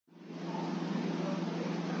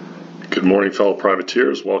Good morning, fellow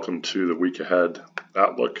privateers. Welcome to the week ahead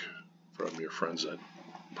outlook from your friends at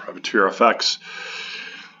PrivateerFX.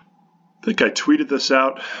 I think I tweeted this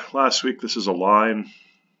out last week. This is a line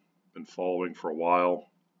I've been following for a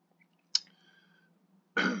while.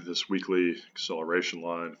 This weekly acceleration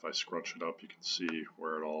line, if I scrunch it up, you can see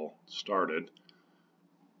where it all started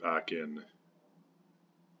back in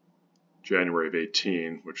January of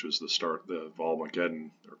 18, which was the start, the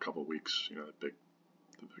Volmageddon, or a couple of weeks, the big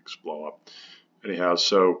blow up. Anyhow,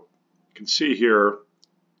 so you can see here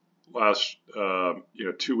last 2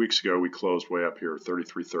 weeks ago we closed way up here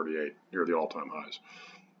 33.38 near the all-time highs.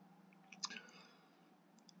 You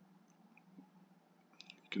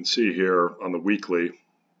can see here on the weekly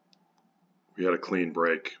we had a clean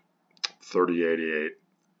break 30.88.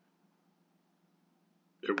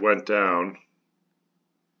 It went down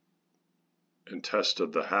and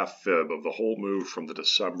tested the half fib of the whole move from the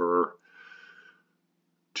December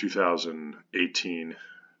 2018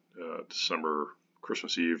 December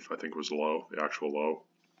Christmas Eve, I think was the low, the actual low.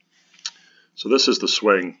 So this is the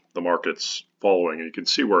swing the market's following, and you can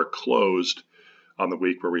see where it closed on the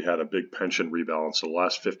week where we had a big pension rebalance. So the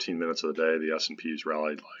last 15 minutes of the day, the S&Ps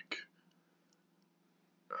rallied like,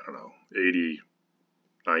 I don't know, 80,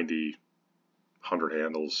 90, 100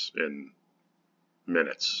 handles in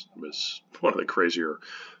minutes. It was one of the crazier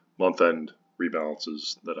month-end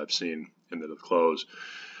rebalances that I've seen into the close.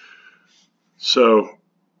 So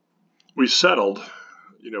we settled,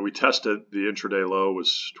 we tested the intraday low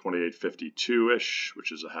was 28.52-ish,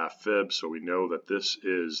 which is a half fib. So we know that this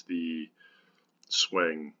is the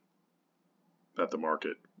swing that the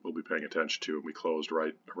market will be paying attention to. And we closed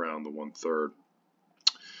right around the 1/3.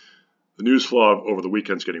 The news flow over the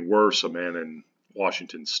weekend's getting worse. A man in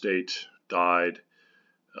Washington State died.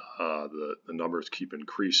 The numbers keep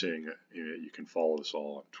increasing. You can follow this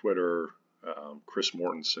all on Twitter. Chris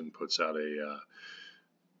Mortensen puts out a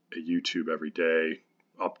YouTube every day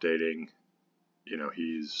updating.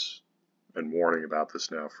 He's been warning about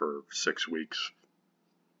this now for 6 weeks,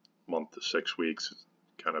 month to 6 weeks. It's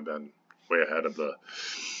kind of been way ahead of the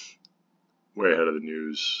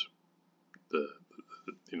news, the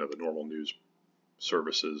normal news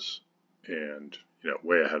services, and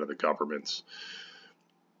way ahead of the governments.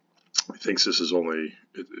 He thinks this is only,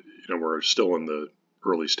 we're still in the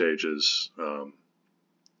early stages.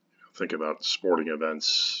 Think about sporting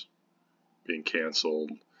events being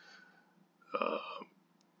canceled. I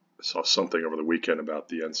saw something over the weekend about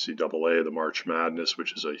the NCAA, the March Madness,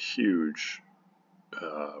 which is a huge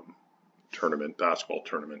tournament, basketball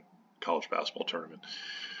tournament, college basketball tournament.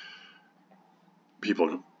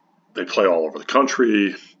 People, they play all over the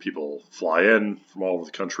country. People fly in from all over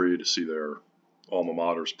the country to see their alma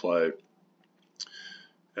maters play.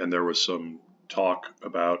 And there was some talk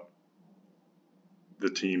about the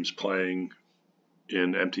teams playing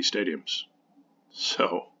in empty stadiums.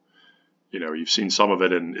 So, you've seen some of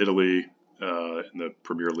it in Italy, in the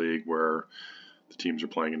Premier League, where the teams are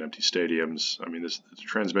playing in empty stadiums. I mean, the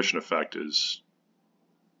transmission effect is,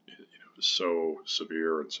 so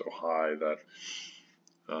severe and so high that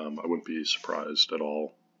I wouldn't be surprised at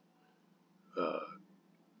all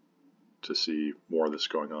to see more of this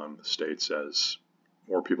going on in the States as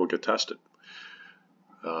more people get tested.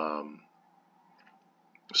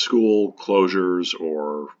 School closures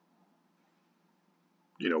or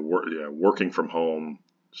working from home,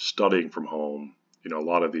 studying from home. A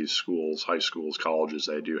lot of these schools, high schools, colleges,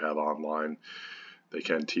 they do have online. They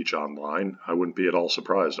can teach online. I wouldn't be at all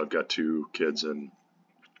surprised. I've got 2 kids and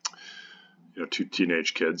 2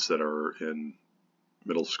 teenage kids that are in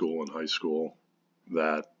middle school and high school,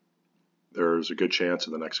 that there's a good chance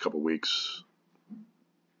in the next couple of weeks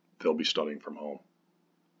they'll be studying from home.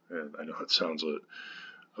 And I know it sounds a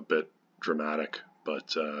bit dramatic,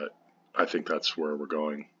 but I think that's where we're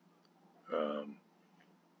going. I'm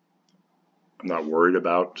not worried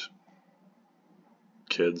about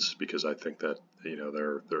kids because I think that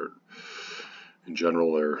they're in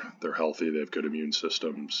general they're healthy. They have good immune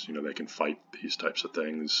systems. They can fight these types of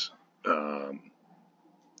things. The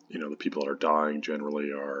people that are dying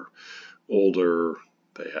generally are older.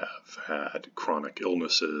 They have had chronic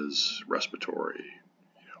illnesses, respiratory,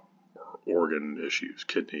 organ issues,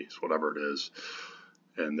 kidneys, whatever it is,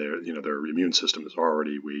 and their immune system is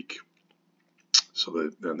already weak,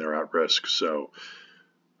 so then they're at risk. So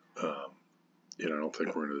I don't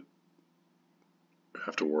think we're going to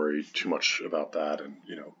have to worry too much about that. And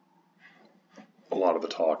a lot of the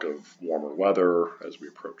talk of warmer weather as we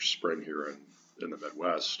approach spring here in the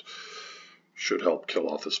Midwest should help kill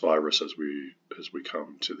off this virus as we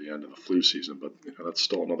come to the end of the flu season. But that's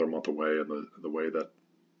still another month away, and the way that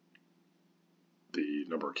the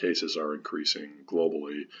number of cases are increasing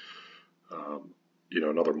globally.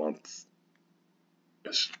 Another month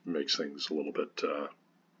makes things a little bit,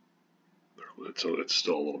 it's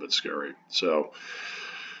still a little bit scary. So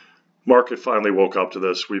market finally woke up to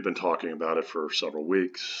this. We've been talking about it for several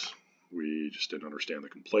weeks. We just didn't understand the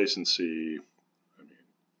complacency. I mean,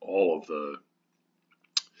 all of the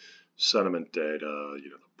sentiment data,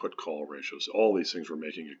 the put call ratios, all these things were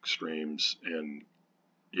making extremes, and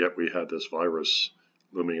yet we had this virus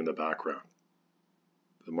looming in the background.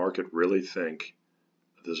 The market really think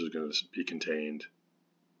that this is going to be contained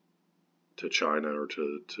to China or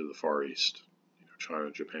to the Far East,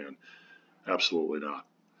 China, Japan? Absolutely not.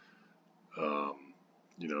 I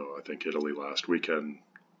think Italy last weekend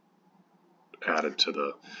added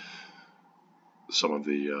to some of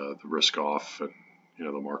the risk off, and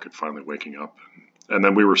the market finally waking up. And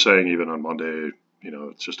then we were saying even on Monday,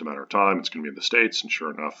 it's just a matter of time. It's going to be in the States, and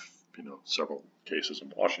sure enough, several cases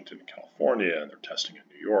in Washington and California, and they're testing in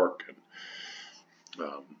New York, and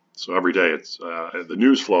so every day it's the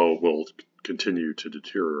news flow will continue to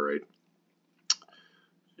deteriorate,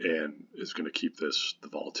 and is going to keep the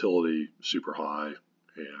volatility super high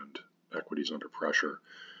and equities under pressure.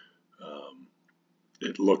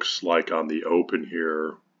 It looks like on the open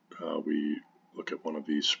here, we look at one of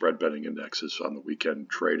these spread betting indexes on the weekend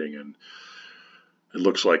trading, and it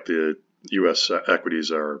looks like the U.S. equities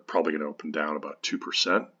are probably going to open down about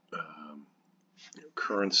 2%.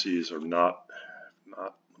 Currencies are not.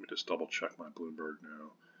 Let me just double check my Bloomberg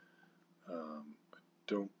now. I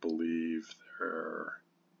don't believe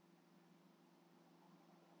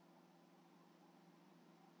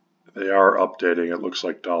they are updating. It looks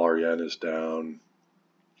like dollar yen is down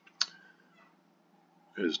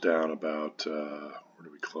about, where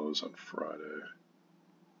do we close on Friday?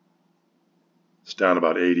 It's down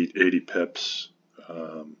about 80 pips.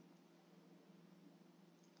 The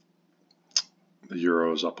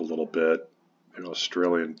euro is up a little bit. The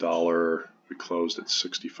Australian dollar, we closed at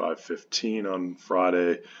 65.15 on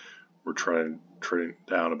Friday. We're trading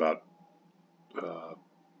down about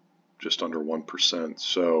just under 1%.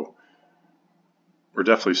 So we're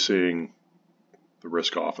definitely seeing the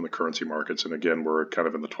risk off in the currency markets. And again, we're kind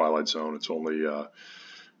of in the twilight zone. It's really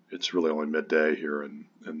only midday here in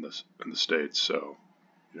the States. So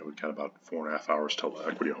we've got about 4.5 hours till the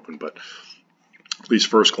equity open. But at least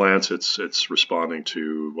first glance, it's responding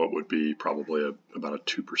to what would be probably about a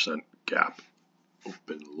 2% gap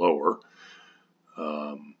open lower,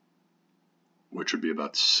 which would be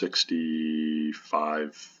about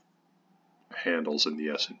 65 handles in the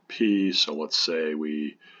S&P. So let's say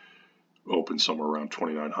we open somewhere around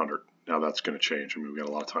 2,900. Now that's going to change. I mean, we've got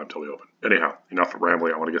a lot of time till the open. Anyhow, enough of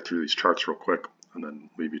rambling. I want to get through these charts real quick and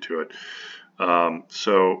then leave you to it.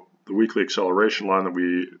 So the weekly acceleration line that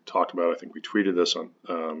we talked about, I think we tweeted this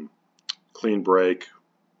on clean break,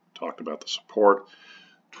 talked about the support.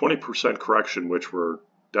 20% correction, which we're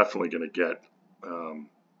definitely going to get, I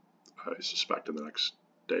suspect in the next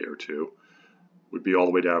day or two, would be all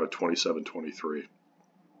the way down to 27.23. I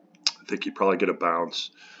think you'd probably get a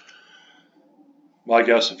bounce. My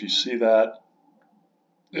guess, if you see that,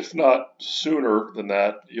 if not sooner than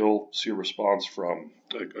that, you'll see a response from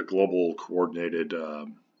a global coordinated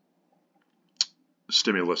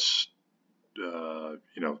stimulus,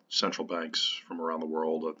 central banks from around the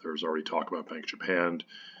world. There's already talk about Bank of Japan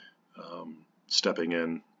stepping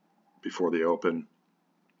in before the open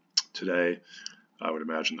today. I would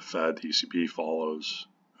imagine the Fed, the ECB follows.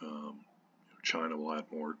 China will add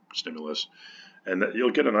more stimulus, and that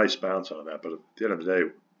you'll get a nice bounce on that. But at the end of the day,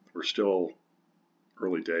 we're still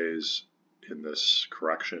early days in this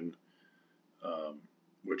correction,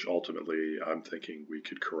 which ultimately I'm thinking we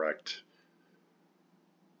could correct.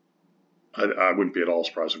 I wouldn't be at all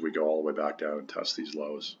surprised if we go all the way back down and test these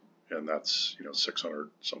lows, and that's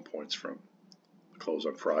 600 some points from the close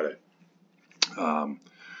on Friday. If I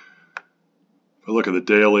look at the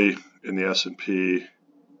daily in the S&P,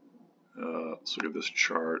 let's look at this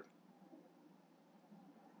chart.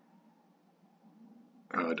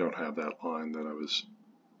 I don't have that line that I was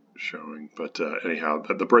showing, but anyhow,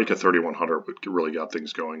 the break of 3,100 really got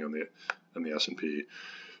things going on the S&P.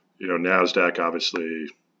 NASDAQ obviously.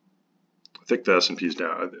 I think the S&P's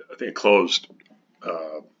down. I think it closed.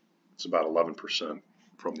 It's about 11%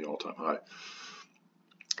 from the all-time high.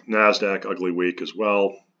 NASDAQ, ugly week as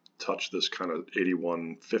well. Touched this kind of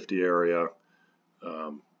 8150 area.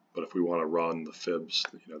 But if we want to run the fibs,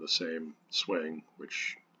 the same swing,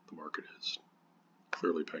 which the market is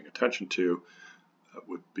clearly paying attention to, that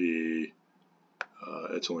would be.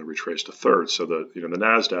 It's only retraced a third. So the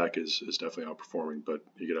NASDAQ is definitely outperforming, but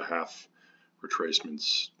you get a half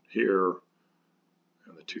retracements here.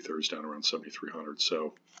 2/3 down around 7,300.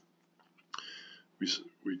 So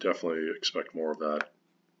we definitely expect more of that.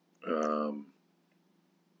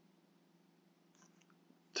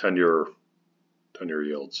 10-year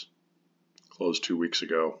yields closed 2 weeks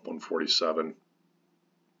ago, 147.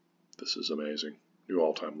 This is amazing. New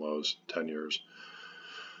all-time lows, 10 years.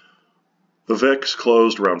 The VIX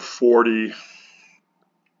closed around 40.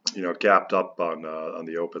 Gapped up on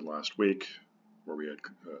the open last week, where we had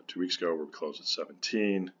 2 weeks ago, where we closed at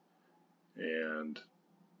 17, and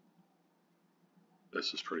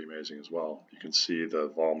this is pretty amazing as well. You can see the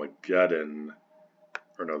Volmageddon,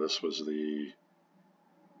 or no, this was the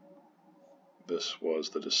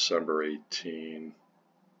December 18.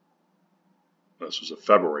 This was a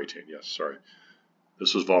February 18. Yes, sorry.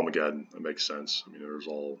 This was Volmageddon. That makes sense. I mean, there's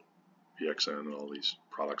all VXN and all these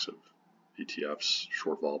products of ETFs,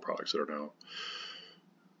 short vol products that are now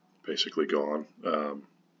basically gone.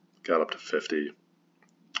 Got up to 50.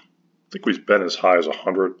 I think we've been as high as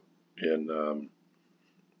 100 in the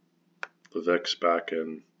VIX back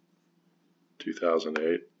in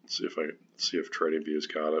 2008. Let's see if TradingView's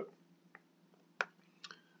got it.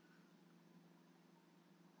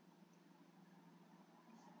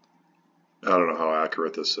 I don't know how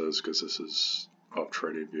accurate this is, because this is off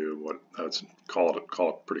TradingView. Call it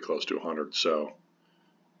pretty close to 100. So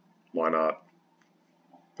why not?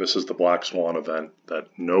 This is the black swan event that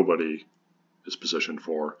nobody is positioned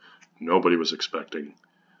for. Nobody was expecting.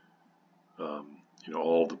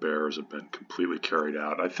 All the bears have been completely carried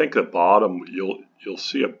out. I think the bottom, you'll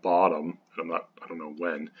see a bottom. I don't know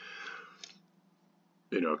when.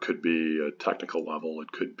 It could be a technical level.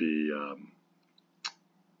 It could be.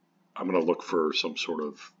 I'm going to look for some sort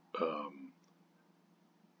of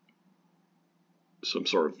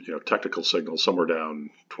technical signal somewhere down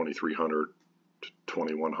 2,300 to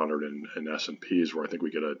 2,100 in S&Ps, where I think we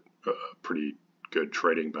get a pretty good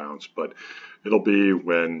trading bounce. But it'll be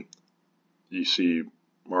when you see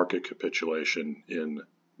market capitulation in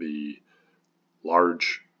the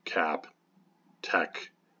large cap tech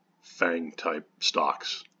FANG type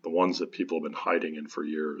stocks, the ones that people have been hiding in for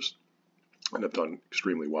years and have done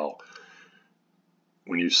extremely well.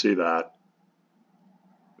 When you see that,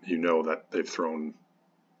 you know that they've thrown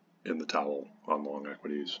in the towel on long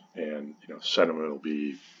equities, and sentiment will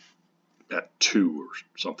be at 2 or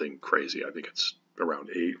something crazy. I think it's around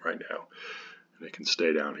 8 right now, and it can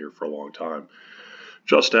stay down here for a long time.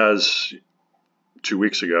 Just as 2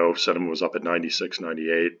 weeks ago, sentiment was up at 96,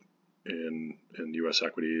 98 in U.S.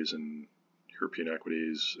 equities and European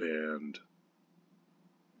equities, and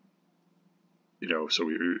so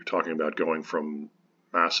we were talking about going from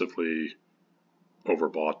massively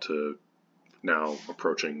overbought to now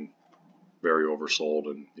approaching very oversold,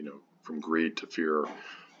 and from greed to fear,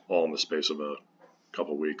 all in the space of a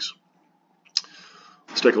couple of weeks.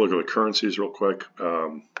 Let's take a look at the currencies real quick.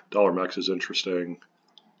 Dollar MEX is interesting.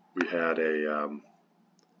 We've had a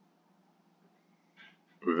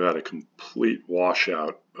complete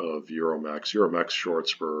washout of Euromex. Euromex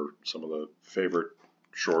shorts were some of the favorite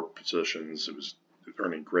short positions. It was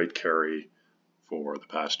earning great carry for the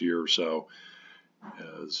past year or so,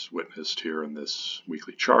 as witnessed here in this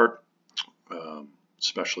weekly chart,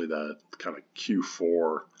 especially that kind of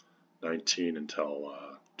Q4 19 until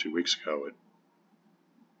 2 weeks ago. It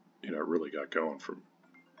really got going from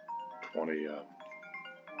 20. Excuse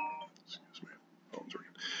me, phone's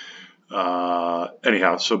ringing.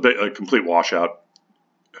 Anyhow, so a complete washout.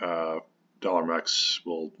 Dollar MEX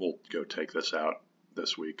will go take this out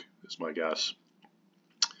this week, is my guess.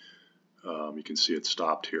 You can see it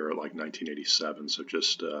stopped here at like 1987, so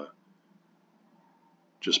just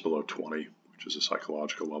below 20, which is a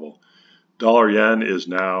psychological level. Dollar yen is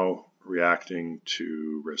now reacting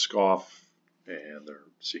to risk off, and they're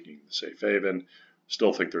seeking the safe haven.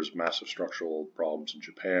 Still think there's massive structural problems in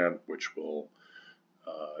Japan, which will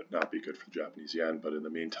not be good for the Japanese yen. But in the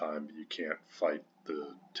meantime, you can't fight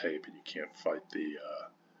the tape, and you can't fight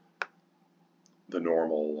the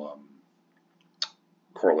normal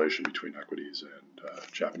correlation between equities and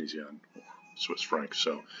Japanese yen, Swiss franc.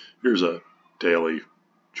 So here's a daily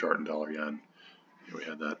chart in dollar yen. We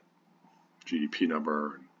had that GDP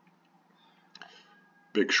number, and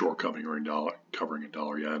big short covering in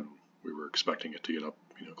dollar yen. We were expecting it to get up,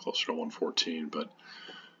 closer to 114, but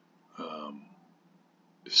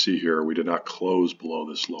see here, we did not close below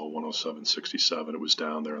this low, 107.67. It was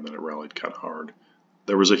down there, and then it rallied kind of hard.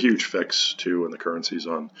 There was a huge fix too in the currencies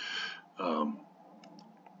on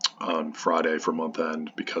Friday for month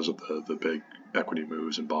end because of the big equity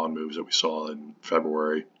moves and bond moves that we saw in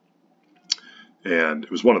February, and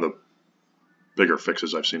it was one of the bigger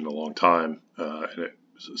fixes I've seen in a long time, and it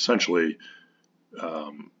was essentially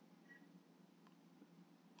the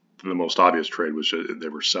most obvious trade was they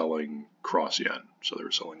were selling cross yen. So they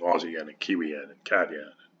were selling Aussie yen and Kiwi yen and CAD yen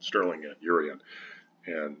and sterling yen, euro yen,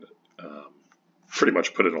 and pretty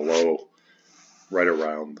much put in a low right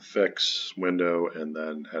around the fix window, and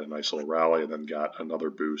then had a nice little rally, and then got another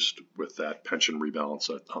boost with that pension rebalance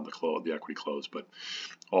on the close, the equity close. But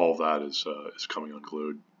all of that is coming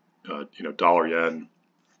unglued. Dollar yen.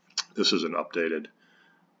 This is an updated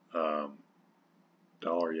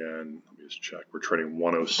dollar yen. Let me just check. We're trading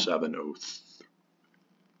 107.03.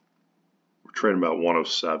 We're trading about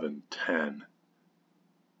 107.10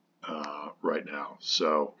 right now.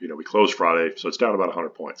 So we closed Friday, so it's down about 100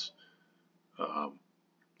 points.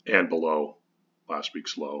 And below last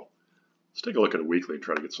week's low. Let's take a look at a weekly and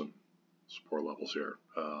try to get some support levels here.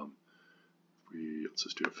 Let's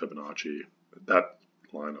just do a Fibonacci. That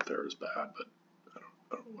line up there is bad, but I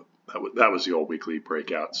don't know what that was the old weekly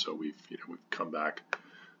breakout. So we've come back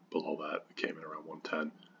below that. We came in around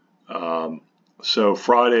 110. So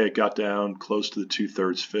Friday it got down close to the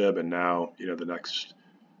 2/3 fib, and now the next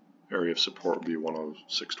area of support would be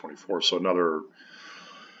 106.24. So another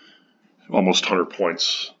almost 100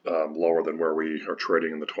 points lower than where we are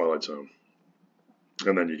trading in the twilight zone.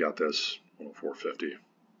 And then you got this 104.50.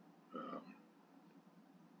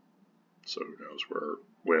 So who knows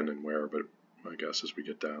when and where, but my guess is we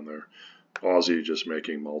get down there. Aussie just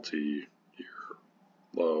making multi-year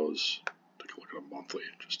lows. Take a look at a monthly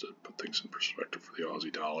just to put things in perspective for the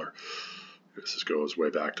Aussie dollar. This goes way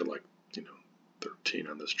back to 13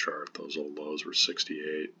 on this chart. Those old lows were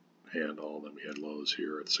 68 handle. Then we had lows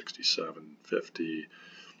here at 67.50.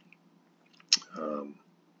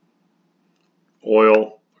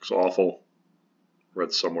 Oil looks awful.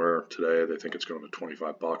 Read somewhere today they think it's going to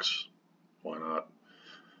 $25. Why not?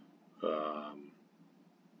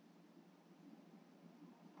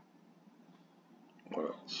 What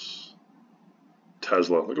else?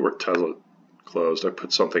 Tesla. Look at where Tesla closed. I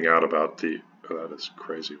put something out about that is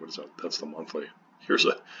crazy. What is that? That's the monthly. I'm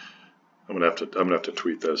gonna have to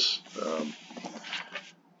tweet this.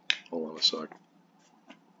 Hold on a sec.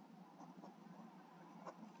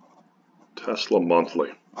 Tesla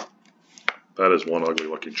monthly. That is one ugly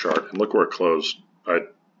looking chart. And look where it closed. I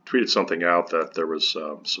tweeted something out that there was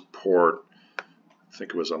support. I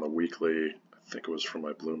think it was on the weekly. I think it was from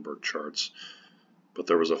my Bloomberg charts. But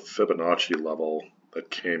there was a Fibonacci level that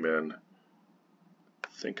came in. I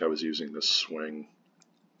think I was using this swing.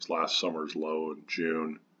 It was last summer's low in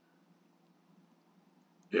June.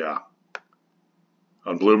 Yeah.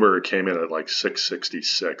 On Bloomberg, it came in at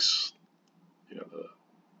 666.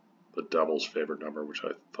 The devil's favorite number, which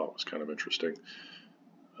I thought was kind of interesting.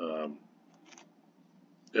 In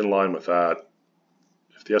line with that,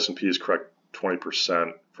 if the S&P is correct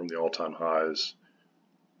 20% from the all-time highs,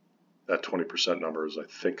 that 20% number is, I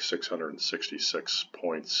think, 666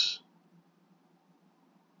 points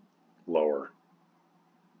lower.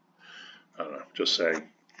 I don't know, just saying.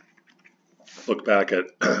 Look back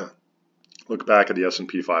at the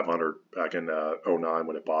S&P 500 back in 09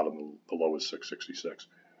 when it bottomed. The low was 666.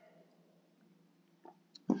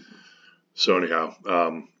 So anyhow,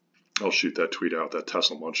 I'll shoot that tweet out, that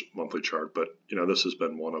Tesla monthly chart. But this has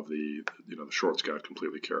been one of the the shorts got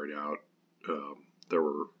completely carried out.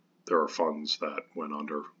 There are funds that went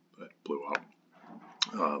under, that blew up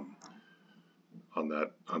on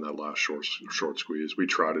that last short squeeze. We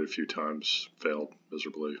tried it a few times, failed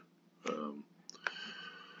miserably.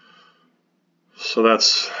 So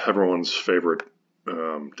that's everyone's favorite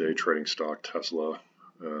day trading stock, Tesla.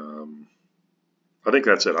 I think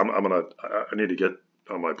that's it. I need to get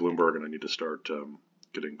on my Bloomberg, and I need to start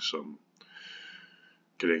getting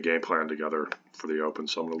a game plan together for the open.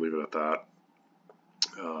 So I'm going to leave it at that.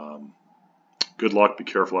 Good luck. Be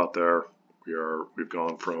careful out there. We've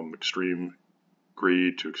gone from extreme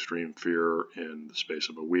greed to extreme fear in the space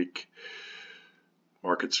of a week.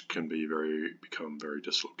 Markets can become very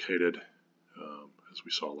dislocated, as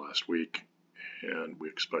we saw last week, and we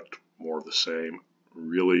expect more of the same.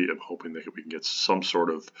 Really am hoping that we can get some sort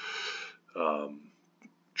of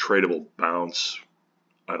tradable bounce.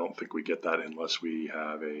 I don't think we get that unless we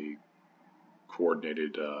have a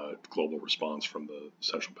coordinated global response from the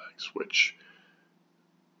central banks, which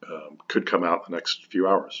could come out in the next few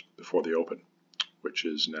hours before the open, which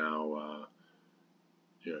is now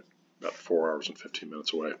about 4 hours and 15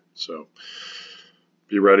 minutes away. So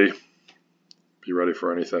be ready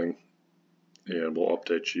for anything, and we'll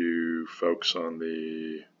update you folks on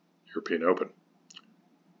the European Open.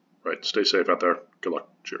 Right, stay safe out there. Good luck.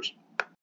 Cheers.